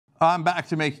I'm back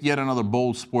to make yet another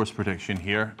bold sports prediction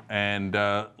here. And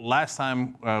last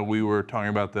time we were talking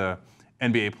about the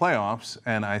NBA playoffs,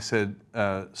 and I said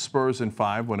Spurs in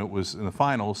 5 when it was in the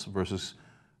finals versus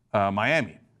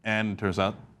Miami. And it turns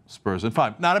out Spurs in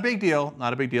 5. Not a big deal.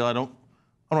 Not a big deal. I don't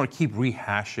want to keep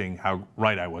rehashing how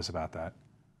right I was about that.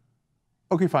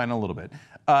 Okay, fine, a little bit.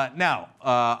 Now,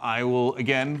 I will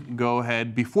again go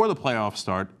ahead before the playoffs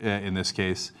start, in this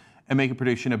case, and make a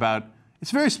prediction about. It's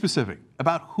very specific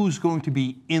about who's going to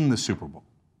be in the Super Bowl,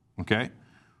 okay?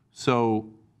 So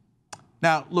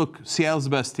now, look, Seattle's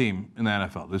the best team in the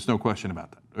NFL. There's no question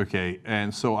about that, okay?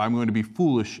 And so I'm going to be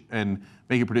foolish and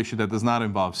make a prediction that does not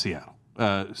involve Seattle.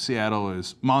 Seattle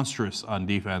is monstrous on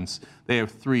defense. They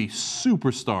have 3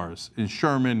 superstars in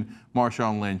Sherman,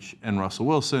 Marshawn Lynch, and Russell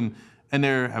Wilson, and they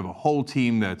have a whole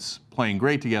team that's playing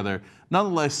great together.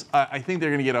 Nonetheless, I think they're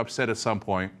going to get upset at some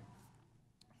point.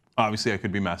 Obviously, I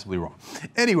could be massively wrong.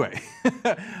 Anyway,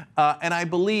 and I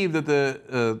believe that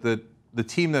the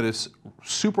team that is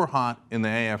super hot in the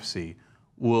AFC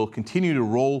will continue to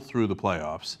roll through the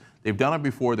playoffs. They've done it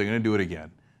before. They're going to do it again.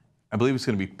 I believe it's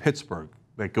going to be Pittsburgh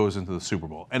that goes into the Super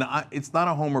Bowl. And it's not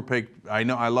a homer pick. I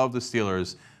know I love the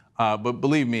Steelers, but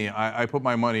believe me, I put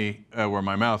my money where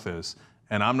my mouth is.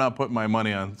 And I'm not putting my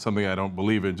money on something I don't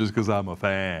believe in just because I'm a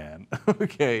fan.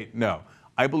 Okay, no.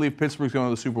 I believe Pittsburgh's going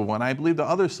to the Super Bowl, and I believe the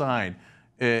other side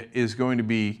is going to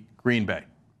be Green Bay.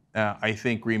 I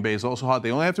think Green Bay is also hot.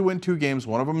 They only have to win 2 games.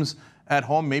 One of them is at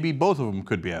home. Maybe both of them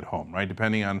could be at home, right?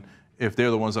 Depending on if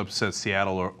they're the ones that upset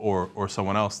Seattle or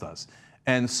someone else does.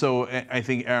 And so I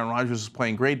think Aaron Rodgers is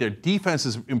playing great. Their defense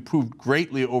has improved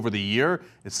greatly over the year.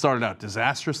 It started out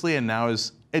disastrously and now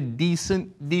is a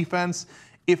decent defense.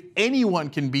 If anyone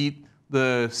can beat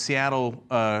the Seattle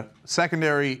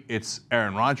secondary, it's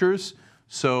Aaron Rodgers.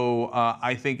 So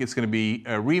I think it's going to be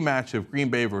a rematch of Green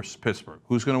Bay versus Pittsburgh.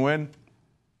 Who's going to win?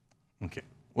 Okay,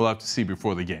 we'll have to see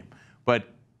before the game. But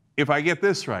if I get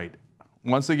this right,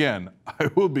 once again, I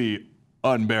will be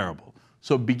unbearable.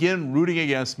 So begin rooting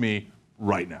against me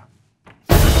right now.